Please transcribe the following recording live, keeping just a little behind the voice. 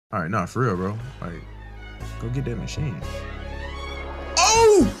All right, nah, for real, bro. Like, go get that machine.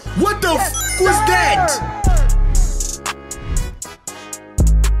 Oh, what the f was that?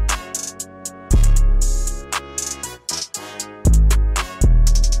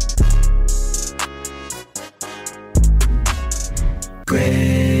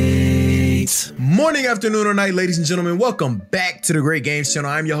 Great morning, afternoon, or night, ladies and gentlemen. Welcome back to the Great Games channel.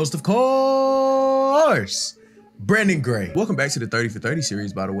 I'm your host, of course, Brandon Gray. Welcome back to the 30 for 30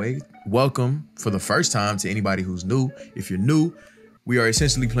 series, by the way. Welcome for the first time to anybody who's new. If you're new, we are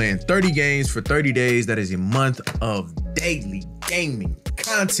essentially playing 30 games for 30 days. That is a month of daily gaming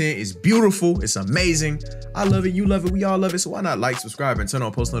content. It's beautiful. It's amazing. I love it. You love it. We all love it. So why not like, subscribe, and turn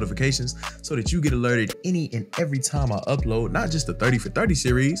on post notifications so that you get alerted any and every time I upload, not just the 30 for 30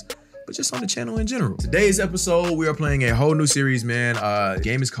 series, but just on the channel in general. Today's episode, we are playing a whole new series, man. The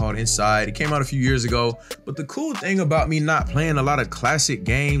game is called Inside. It came out a few years ago, but the cool thing about me not playing a lot of classic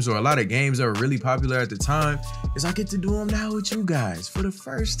games or a lot of games that were really popular at the time is I get to do them now with you guys for the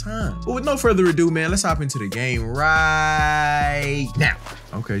first time. But with no further ado, man, let's hop into the game right now.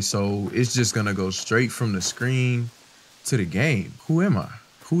 Okay, so it's just gonna go straight from the screen to the game. Who am I?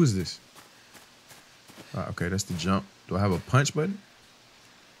 Who is this? Okay, that's the jump. Do I have a punch button?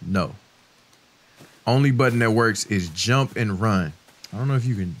 No. Only button that works is jump and run. I don't know if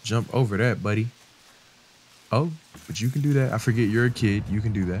you can jump over that, buddy. Oh, but you can do that. I forget you're a kid. You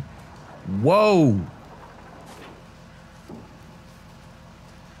can do that. Whoa.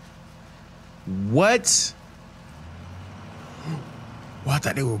 What? Well, I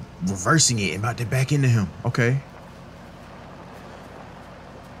thought they were reversing it and about to back into him. Okay.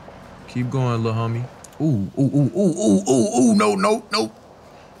 Keep going, little homie. Ooh, ooh, ooh, ooh, ooh, ooh, ooh, no, no, no.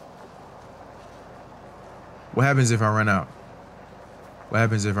 What happens if I run out? What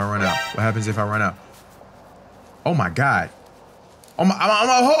happens if I run out? What happens if I run out? Oh my God. Oh my,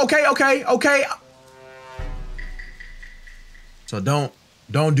 okay. So don't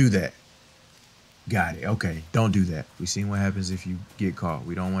do that. Got it, okay, don't do that. We seen what happens if you get caught.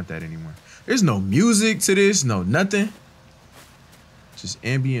 We don't want that anymore. There's no music to this, no nothing. Just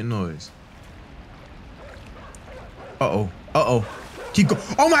ambient noise. Uh-oh. Keep going.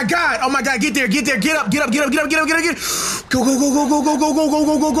 Oh my God, get there, get up. Go.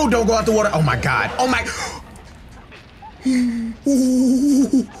 Don't go out the water. Oh my God, oh my. Ooh.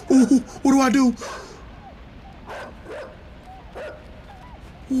 What do I do?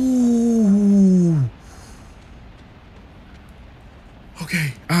 Ooh.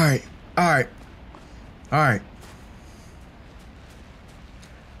 Okay, all right.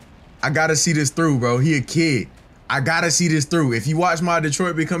 I gotta see this through, bro. He a kid. I gotta see this through. If you watch my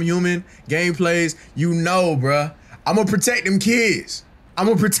Detroit Become Human gameplays, you know, bruh. I'm gonna protect them kids.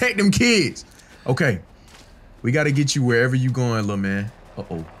 Okay. We gotta get you wherever you going, little man.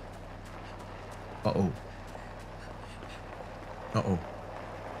 Uh-oh.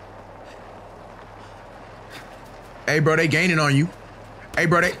 Hey, bro, they gaining on you. Hey,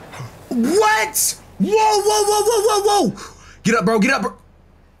 bro, they... What? Whoa. Get up, bro.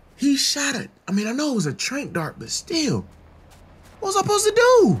 He shot it. I mean, I know it was a trank dart, but still. What was I supposed to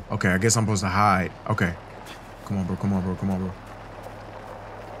do? Okay, I guess I'm supposed to hide. Okay. Come on, bro. Oh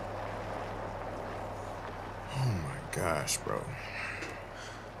my gosh, bro.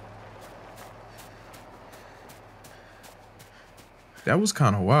 That was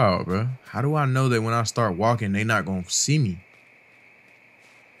kind of wild, bro. How do I know that when I start walking, they not gonna see me?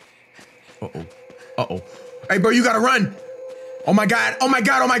 Uh-oh. Hey, bro, you gotta run. Oh my God.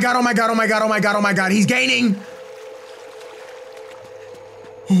 He's gaining.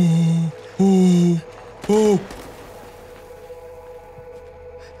 Oh.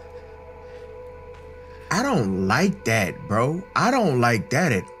 I don't like that, bro. I don't like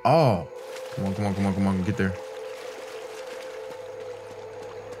that at all. Come on. Get there.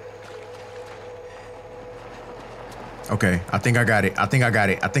 Okay, I think I got it.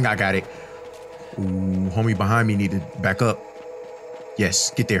 Ooh, homie behind me need to back up.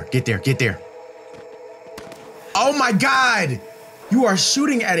 Yes, get there. Oh my God! You are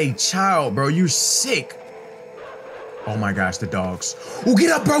shooting at a child, bro. You're sick. Oh my gosh, the dogs. Oh,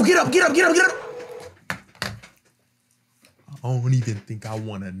 get up, bro. Get up. I don't even think I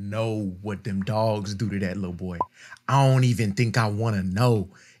want to know what them dogs do to that little boy. I don't even think I want to know.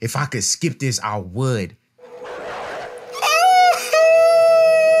 If I could skip this, I would.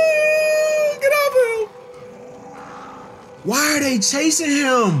 Why are they chasing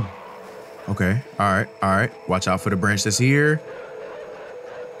him? Okay, all right. Watch out for the branch that's here.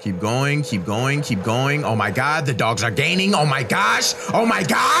 Keep going. Oh my God, the dogs are gaining. Oh my gosh.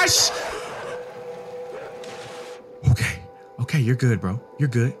 Okay, you're good, bro. You're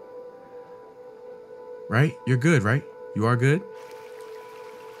good. Right? You're good, right? You are good?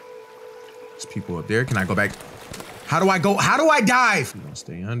 There's people up there. Can I go back? How do I go? How do I dive? We're gonna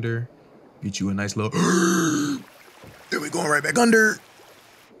stay under. Get you a nice little... There we going right back under.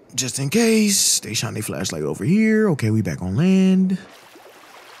 Just in case. They shine their flashlight over here. Okay, we back on land.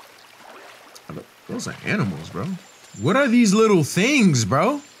 Those are animals, bro. What are these little things,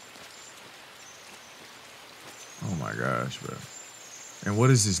 bro? Oh my gosh, bro. And what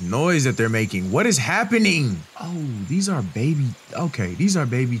is this noise that they're making? What is happening? Oh, these are baby... Okay, these are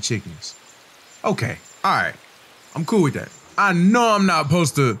baby chickens. Okay, all right. I'm cool with that. I know I'm not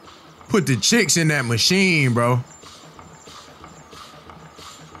supposed to put the chicks in that machine, bro.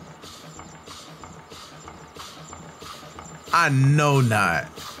 I know not.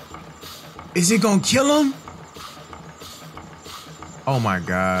 Is it gonna kill him? Oh my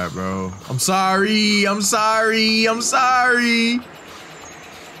God, bro. I'm sorry. I'm sorry. I'm sorry.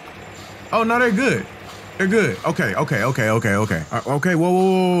 Oh, no, they're good. They're good. Okay, okay, okay, okay, okay. Okay, whoa, whoa,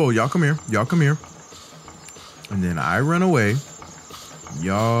 whoa, whoa. Y'all come here. Y'all come here. And then I run away.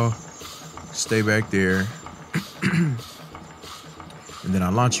 Y'all stay back there. And then I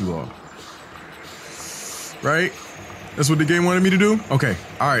launch you all. Right? That's what the game wanted me to do? Okay,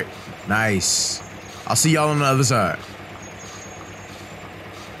 all right. Nice. I'll see y'all on the other side.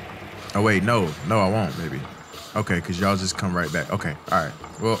 Oh, wait, no. No, I won't, maybe. Okay, because y'all just come right back. Okay, all right.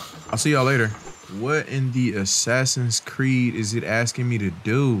 Well, I'll see y'all later. What in the Assassin's Creed is it asking me to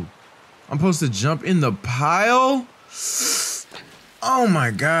do? I'm supposed to jump in the pile? Oh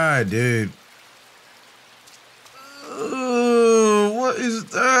my God, dude. What is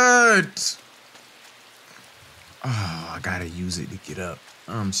that? Oh, I gotta use it to get up.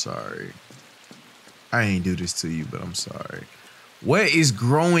 I'm sorry. I ain't do this to you, but I'm sorry. What is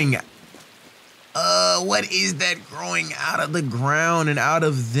growing? What is that growing out of the ground and out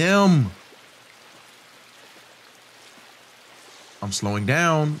of them? I'm slowing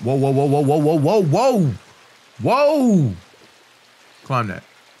down. Whoa, whoa, whoa, whoa, whoa, whoa, whoa, whoa. Whoa. Climb that.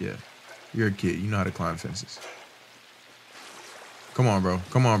 Yeah. You're a kid. You know how to climb fences. Come on, bro.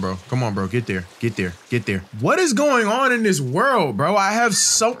 Come on, bro. Come on, bro. Get there. Get there. Get there. What is going on in this world, bro? I have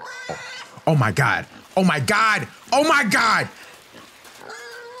so... Oh my God. Oh my God. Oh my God.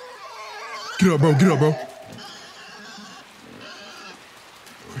 Get up, bro. Get up, bro.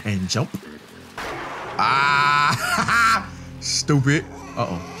 And jump. Ah. Stupid.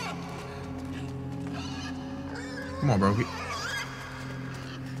 Uh-oh. Come on, bro.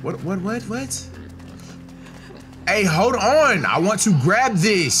 What? Hey, hold on. I want to grab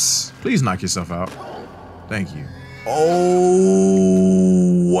this. Please knock yourself out. Thank you. Oh,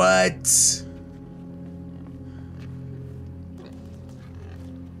 what?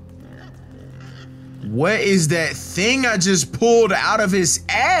 What is that thing I just pulled out of his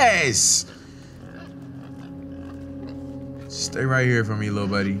ass? Stay right here for me, little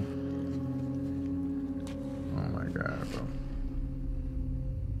buddy. Oh my God, bro.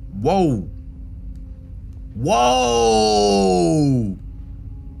 Whoa. Whoa.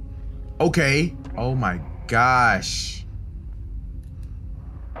 Okay. Oh my gosh.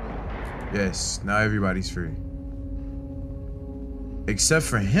 Yes, now everybody's free. Except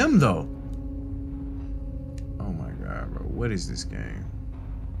for him, though. Oh my God, bro. What is this game?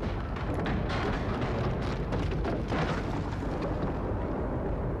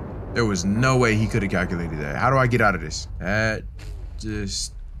 There was no way he could have calculated that. How do I get out of this? That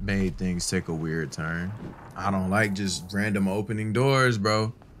just made things take a weird turn. I don't like just random opening doors,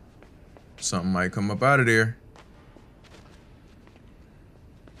 bro. Something might come up out of there.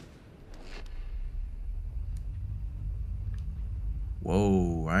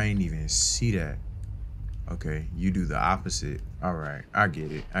 Whoa, I ain't even see that. Okay, you do the opposite. All right, I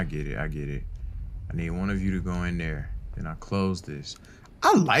get it. I get it. I get it. I need one of you to go in there. Then I close this.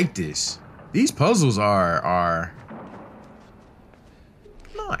 I like this. These puzzles are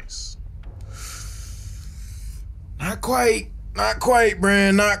nice. Not quite,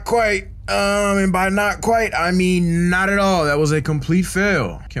 Brand, not quite. And by not quite, I mean not at all. That was a complete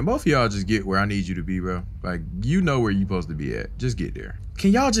fail. Can both of y'all just get where I need you to be, bro? Like, you know where you're supposed to be at. Just get there.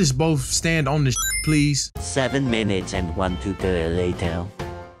 Can y'all just both stand on the please? 7 minutes and 1 tutorial later.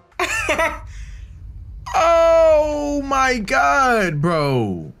 Oh my God,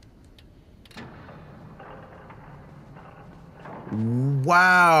 bro.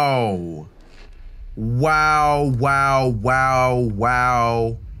 Wow. Wow, wow, wow,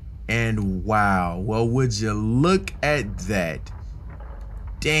 wow, and wow. Well, would you look at that?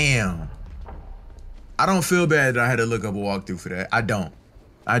 Damn. I don't feel bad that I had to look up a walkthrough for that. I don't.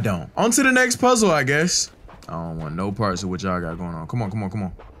 On to the next puzzle, I guess.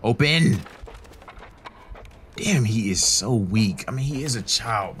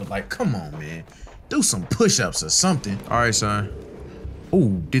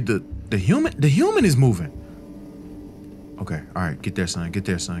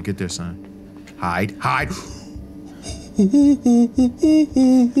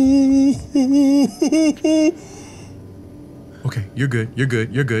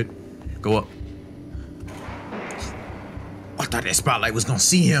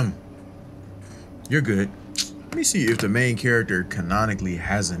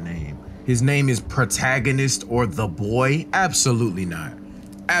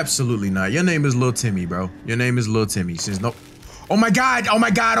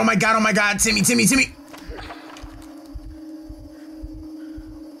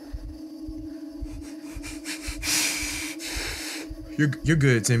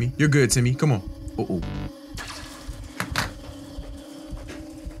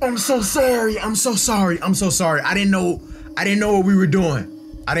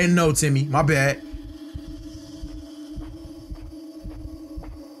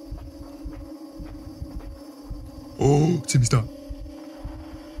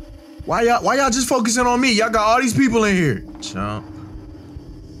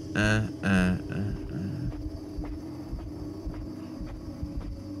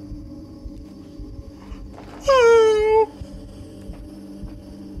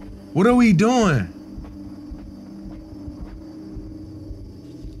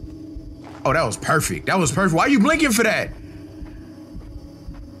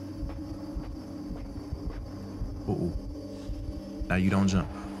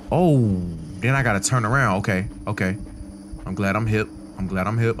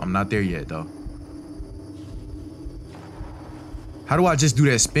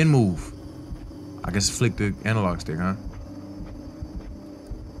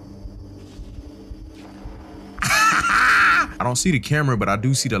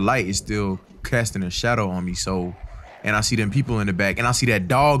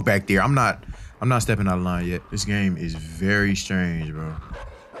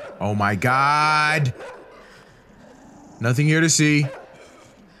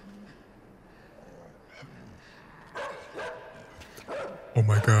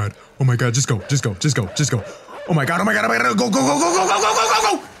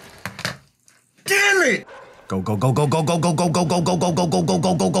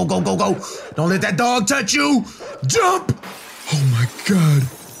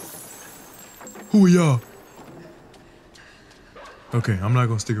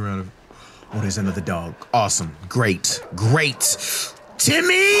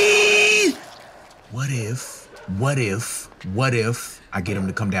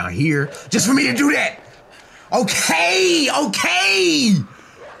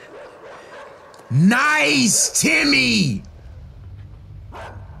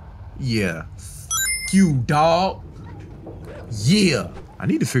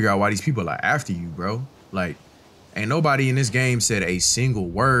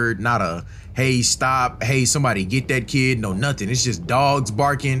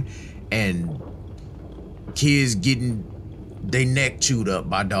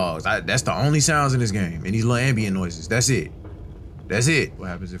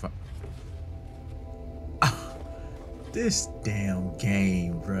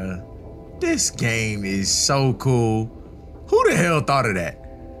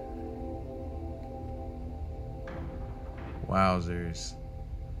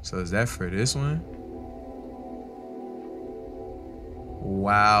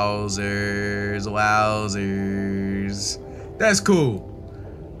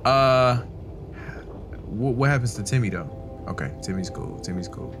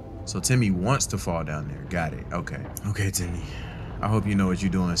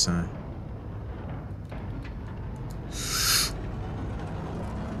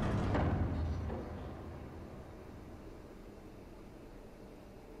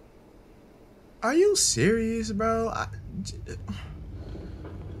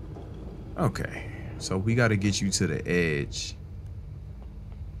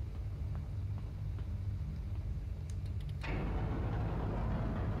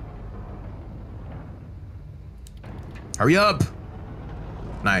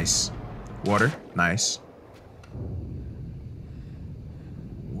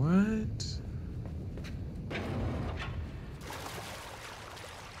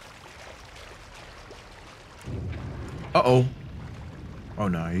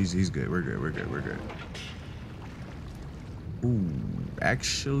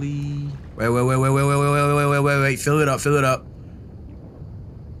 actually, wait. Fill it up.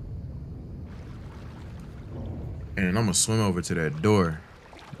 And I'm gonna swim over to that door.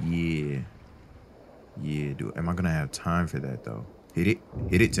 Yeah, dude. Am I gonna have time for that though? Hit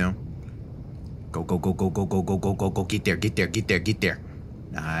it, Tim. Go. Get there.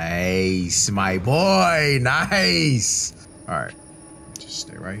 Nice, my boy. Nice. All right, just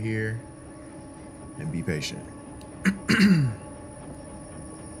stay right here and be patient.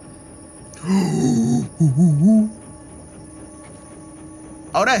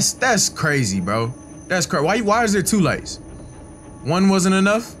 Oh, that's crazy, bro. That's crazy. Why is there 2 lights? One wasn't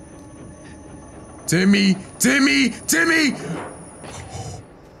enough? Timmy!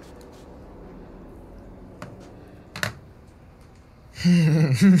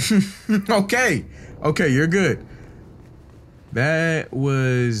 Okay, you're good. That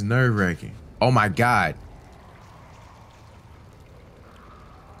was nerve-wracking. Oh my God.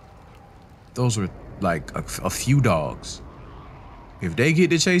 Those were like a few dogs. If they get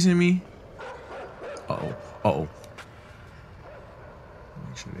to chasing me, uh-oh.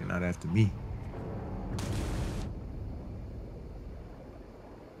 Make sure they're not after me.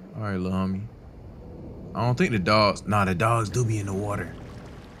 All right, little homie. I don't think the dogs, the dogs do be in the water.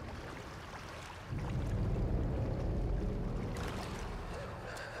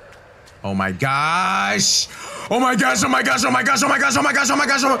 Oh my gosh.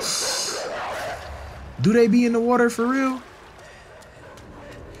 Do they be in the water for real?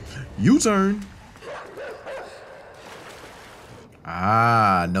 U-turn.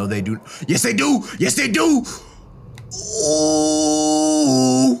 Ah, no, they do. Yes, they do.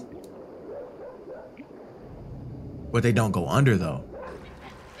 Ooh. But they don't go under though.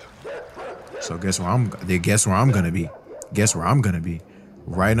 So guess where I'm gonna be?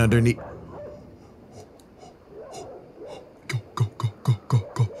 Right underneath. Go.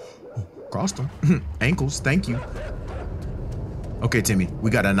 Crossed them. Ankles, thank you. Okay, Timmy,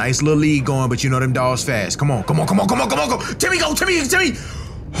 we got a nice little lead going, but you know them dogs fast. Come on. Timmy, go.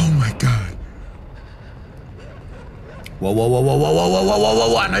 Oh my God. Whoa.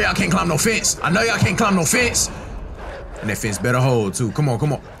 I know y'all can't climb no fence. And that fence better hold too. Come on.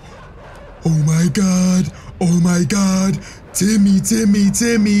 Oh my God. Timmy,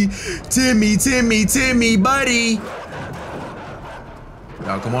 buddy.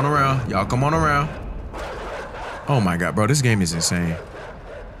 Y'all come on around. Oh my God, bro, this game is insane.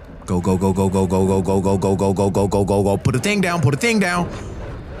 Go. Put the thing down.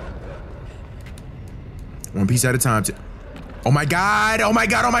 One piece at a time. Oh my God. No. Oh my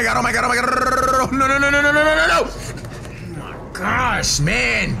gosh,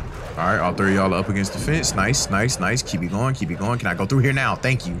 man. All right, all 3 of y'all up against the fence. Nice. Keep it going. Can I go through here now?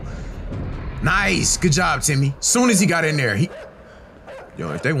 Thank you. Nice. Good job, Timmy. Soon as he got in there, Yo,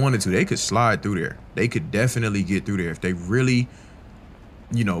 if they wanted to, they could slide through there. They could definitely get through there. If they really,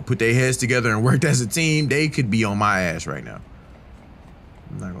 put their heads together and worked as a team, they could be on my ass right now.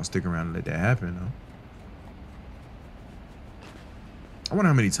 I'm not gonna stick around and let that happen, though. I wonder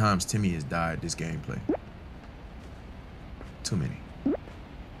how many times Timmy has died this gameplay. Too many.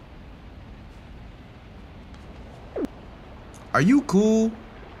 Are you cool?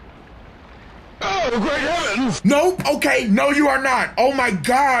 Oh, great heavens! Nope. Okay. No, you are not. Oh my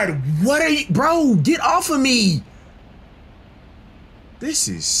God. What are you, bro? Get off of me. This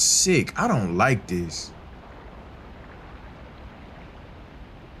is sick. I don't like this.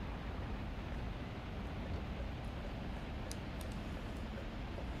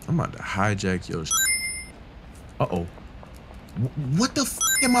 I'm about to hijack your Uh-oh. What the f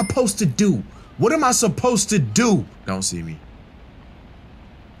am I supposed to do? What am I supposed to do? Don't see me.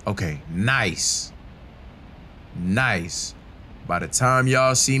 Okay, nice. By the time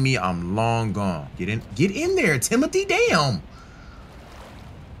y'all see me, I'm long gone. Get in there, Timothy, damn.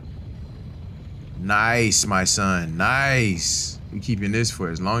 Nice, my son, nice. We keeping this for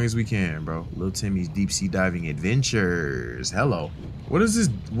as long as we can, bro. Little Timmy's deep sea diving adventures. Hello. What is this?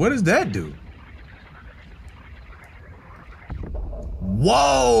 What does that do?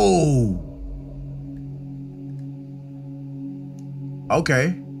 Whoa.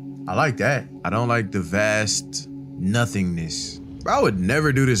 Okay. I like that. I don't like the vast nothingness. Bro, I would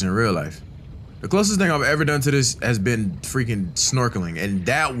never do this in real life. The closest thing I've ever done to this has been freaking snorkeling, and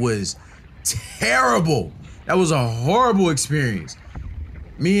that was terrible. That was a horrible experience.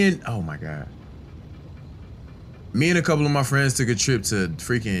 Oh my God. Me and a couple of my friends took a trip to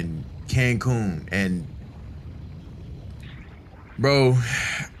freaking Cancun, and bro,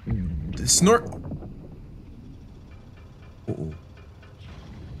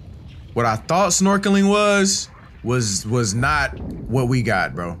 what I thought snorkeling was was not what we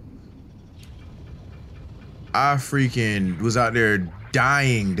got, bro. I freaking was out there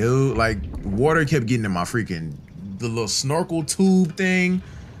dying, dude. Like, water kept getting in my freaking, the little snorkel tube thing.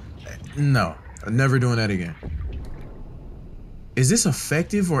 No, I'm never doing that again. Is this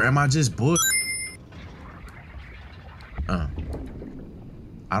effective or am I just bull?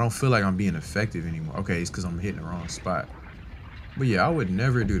 I don't feel like I'm being effective anymore. Okay, it's because I'm hitting the wrong spot. But yeah, I would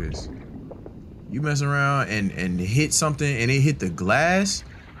never do this. You mess around and hit something and it hit the glass.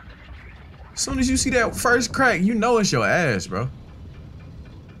 As soon as you see that first crack, you know it's your ass, bro.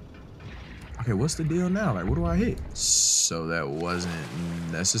 Okay, what's the deal now? Like, what do I hit? So that wasn't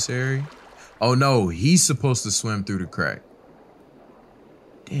necessary. Oh no, he's supposed to swim through the crack.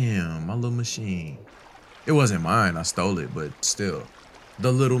 Damn, my little machine. It wasn't mine, I stole it, but still.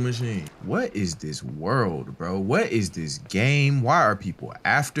 The little machine. What is this world, bro? What is this game? Why are people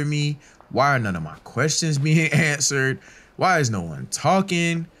after me? Why are none of my questions being answered? Why is no one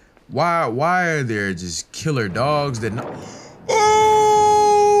talking? Why are there just killer dogs that no—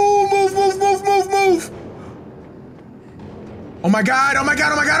 Oh, move. Oh my God.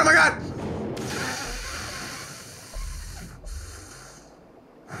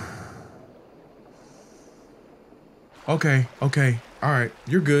 Okay. All right,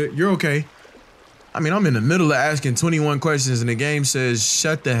 you're good. You're okay. I mean, I'm in the middle of asking 21 questions and the game says,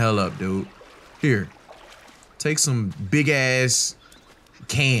 shut the hell up, dude. Here, take some big ass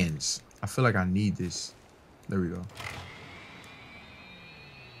cans. I feel like I need this. There we go.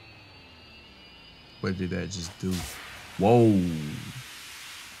 What did that just do? Whoa.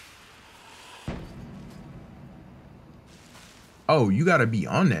 Oh, you gotta be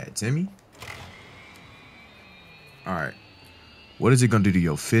on that, Timmy. All right. What is it gonna do to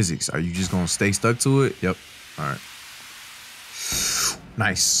your physics? Are you just gonna stay stuck to it? Yep. All right.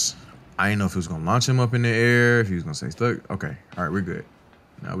 Nice. I didn't know if it was gonna launch him up in the air, if he was gonna stay stuck. Okay. All right, we're good.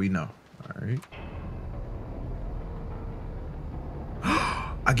 Now we know. All right.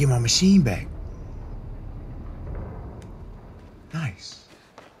 I get my machine back. Nice.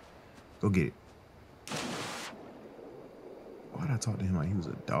 Go get it. Why'd I talk to him like he was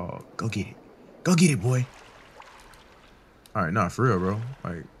a dog? Go get it. Go get it, boy. All right, nah, for real, bro.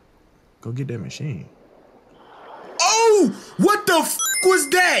 Like, go get that machine. Oh, what the f was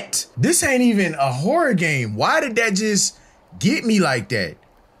that? This ain't even a horror game. Why did that just get me like that?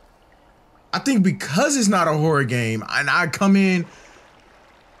 I think because it's not a horror game and I come in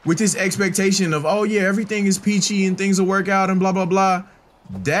with this expectation of, oh yeah, everything is peachy and things will work out and blah, blah, blah.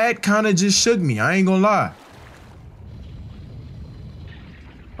 That kind of just shook me. I ain't gonna lie.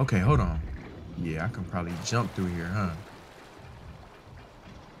 Okay, hold on. Yeah, I can probably jump through here, huh?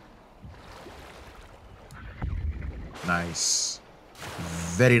 Nice.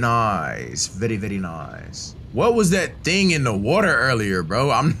 Very nice. Very, very nice. What was that thing in the water earlier,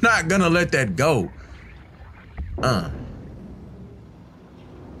 bro? I'm not gonna let that go.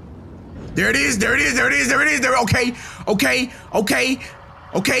 There it is.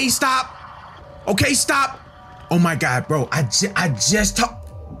 Okay, stop. Okay, stop. Oh my God, bro. I just talked.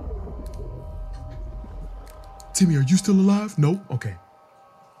 Timmy, are you still alive? Nope. Okay.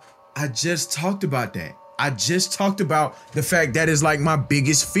 I just talked about that. I just talked about the fact that is like my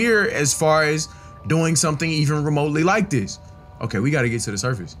biggest fear as far as doing something even remotely like this. Okay, we got to get to the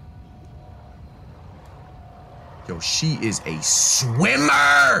surface. Yo, she is a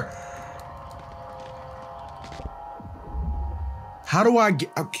swimmer. How do I get?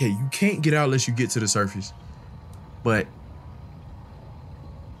 Okay, you can't get out unless you get to the surface. But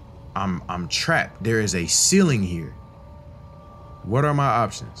I'm trapped. There is a ceiling here. What are my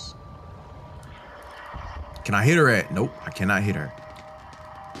options? Can I hit her at? Nope, I cannot hit her.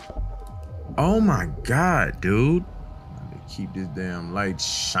 Oh my God, dude. Keep this damn light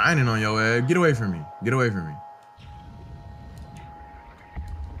shining on your ass. Get away from me. Get away from me.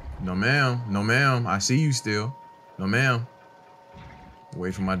 No, ma'am. No, ma'am. I see you still. No, ma'am.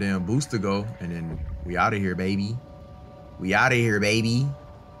 Wait for my damn boost to go, and then we out of here, baby. We out of here, baby.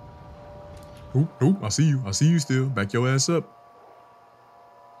 Oop, I see you. I see you still. Back your ass up.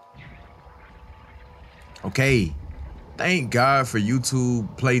 Okay. Thank God for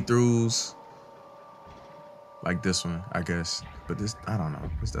YouTube playthroughs like this one, I guess. But this, I don't know.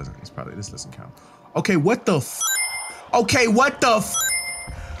 This doesn't count. Okay, what the f? Okay, what the f?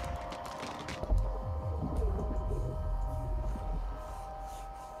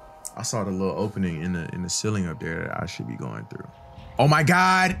 I saw the little opening in the ceiling up there that I should be going through. Oh my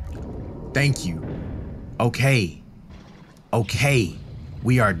God. Thank you. Okay. Okay.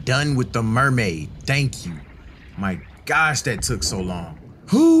 We are done with the mermaid. Thank you. My gosh, that took so long.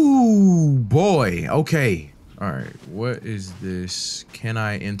 Ooh, boy. Okay. All right, what is this? Can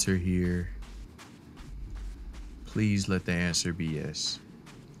I enter here? Please let the answer be yes.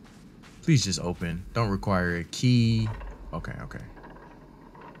 Please just open. Don't require a key. Okay, okay.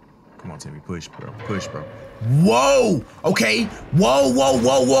 Come on, Timmy, push, bro. Push, bro. Whoa! Okay. Whoa, whoa,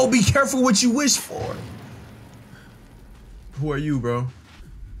 whoa, whoa. Be careful what you wish for. Who are you, bro?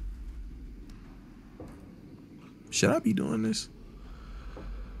 Should I be doing this?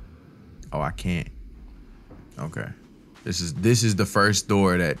 Oh, I can't. Okay. This is the first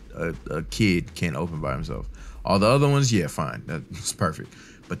door that a kid can't open by himself. All the other ones, yeah, fine. That's perfect.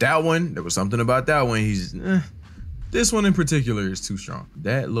 But that one, there was something about that one. He's this one in particular is too strong.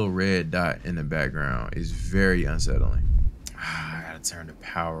 That little red dot in the background is very unsettling. I gotta turn the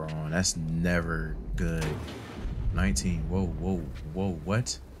power on. That's never good. 19. Whoa, whoa, whoa,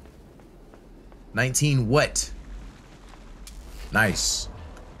 what? 19 what? Nice.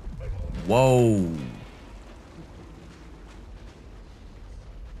 Whoa.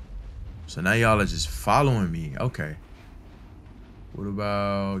 So now y'all are just following me. Okay. What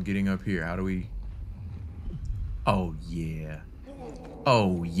about getting up here? How do we? Oh, yeah.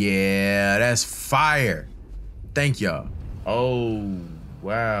 Oh, yeah. That's fire. Thank y'all. Oh,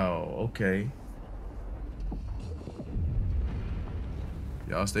 wow. Okay.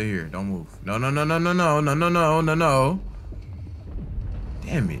 Y'all stay here. Don't move. No, no, no, no, no, no, no, no, no, no, no.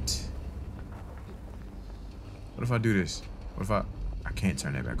 Damn it. What if I do this? What if I can't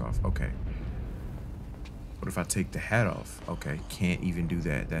turn that back off. Okay. What if I take the hat off? Okay, can't even do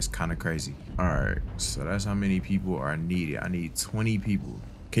that. That's kind of crazy. All right, so that's how many people are needed. I need 20 people.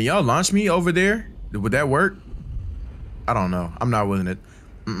 Can y'all launch me over there? Would that work? I don't know. I'm not willing to.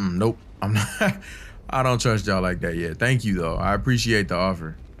 Nope. I'm not. I don't trust y'all like that yet. Thank you though. I appreciate the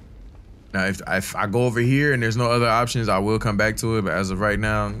offer. Now, if I go over here and there's no other options, I will come back to it. But as of right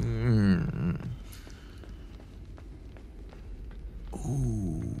now,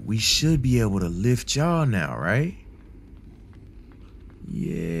 ooh, we should be able to lift y'all now, right?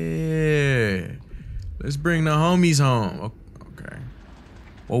 Yeah. Let's bring the homies home. Okay.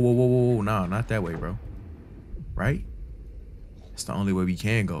 Whoa, whoa, whoa, whoa, whoa. No, not that way, bro. Right? That's the only way we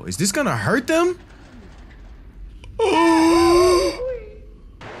can go. Is this gonna hurt them?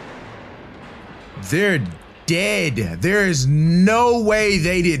 They're dead. There is no way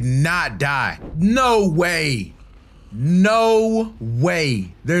they did not die. No way. No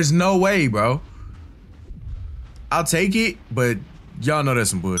way. There's no way, bro. I'll take it, but y'all know that's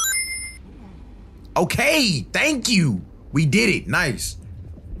some bullshit. Okay, thank you. We did it. Nice.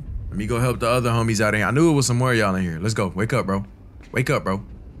 Let me go help the other homies out here. I knew it was some more of y'all in here. Let's go. Wake up, bro. Wake up, bro.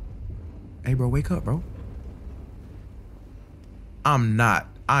 Hey, bro, wake up, bro.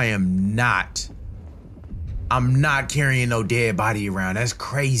 I am not carrying no dead body around. That's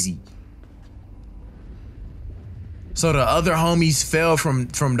crazy. So the other homies fell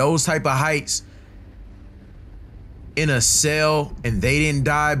from those type of heights in a cell and they didn't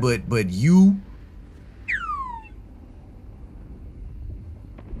die, but you?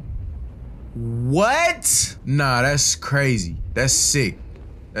 What? Nah, that's crazy. That's sick.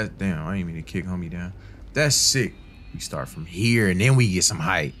 That's damn, I didn't mean to kick homie down. That's sick. We start from here and then we get some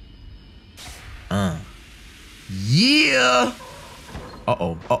height. Yeah.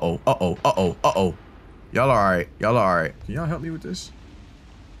 Uh-oh, uh-oh, uh-oh, uh-oh, uh-oh. Y'all all right. Y'all all right. Can y'all help me with this?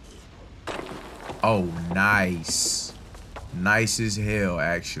 Oh, nice. Nice as hell,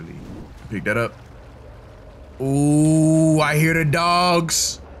 actually. Pick that up. Ooh, I hear the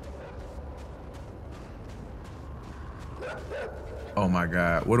dogs. Oh my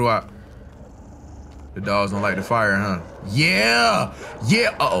God. What do I? The dogs don't like the fire, huh? Yeah.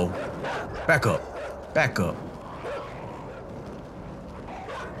 Yeah. Uh-oh. Back up. Back up.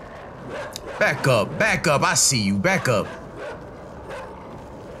 Back up. Back up. I see you. Back up.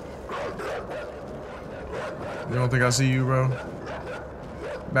 You don't think I see you, bro?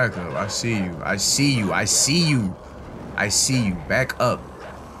 Back up. I see you. I see you. I see you. I see you. Back up.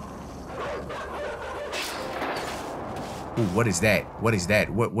 Ooh, what is that? What is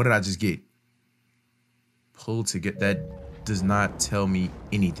that? What did I just get? Pull to get that does not tell me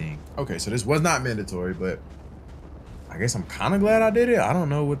anything. Okay, so this was not mandatory, but I guess I'm kind of glad I did it. I don't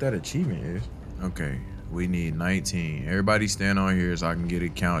know what that achievement is. Okay, we need 19. Everybody stand on here so I can get a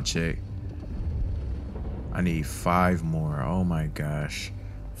count check. I need 5 more. Oh my gosh.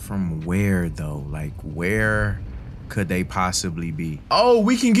 From where though? Like where could they possibly be? Oh,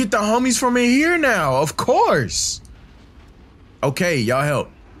 we can get the homies from in here now. Of course. Okay, y'all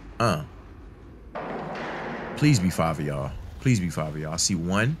help. Please be 5 of y'all. Please be 5 of y'all. I see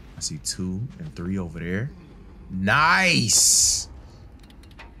 1, I see 2 and 3 over there. Nice.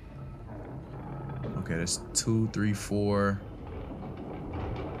 Okay, that's 2, 3, 4.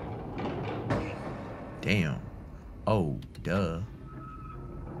 Damn. Oh, duh.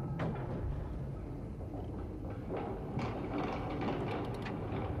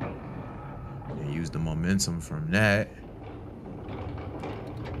 Use the momentum from that.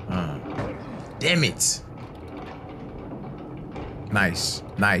 Damn it. Nice.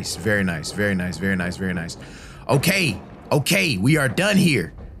 Nice. Very nice. Very nice. Very nice. Very nice. Okay. Okay. We are done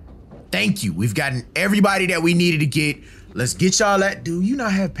here. Thank you. We've gotten everybody that we needed to get. Let's get y'all at. Do you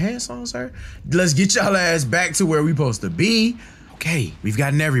not have pants on, sir? Let's get y'all ass back to where we supposed to be. Okay. We've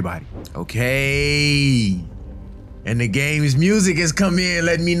gotten everybody. Okay. And the game's music has come in.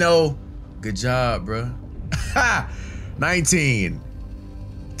 Let me know. Good job, bro. 19,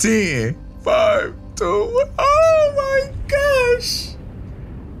 10, 5, 2, 1. Oh my gosh.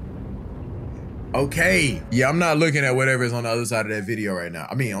 Okay. Yeah, I'm not looking at whatever is on the other side of that video right now.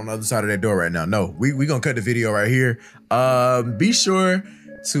 I mean, on the other side of that door right now. No, we gonna cut the video right here. Be sure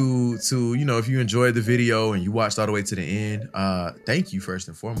to you know, if you enjoyed the video and you watched all the way to the end, thank you first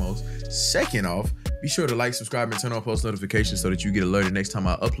and foremost. Second off, be sure to like, subscribe, and turn on post notifications so that you get alerted next time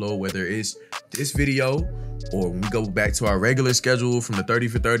I upload, whether it's this video or when we go back to our regular schedule from the 30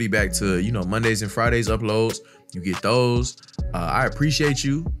 for 30 back to, you know, Mondays and Fridays uploads. You get those. I appreciate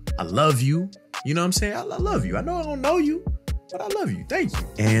you. I love you. You know what I'm saying? I love you. I know I don't know you, but I love you. Thank you.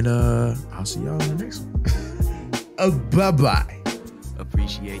 And I'll see y'all in the next one. Bye-bye.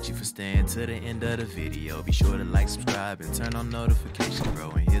 Appreciate you for staying to the end of the video. Be sure to like, subscribe, and turn on notifications, bro.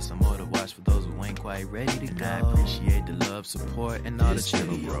 And here's some more to watch for those who ain't quite ready to go. I appreciate the love, support, and all the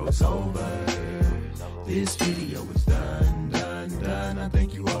channel, bro. It's over. This video is done. I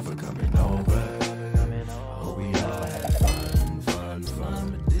thank you all for coming over.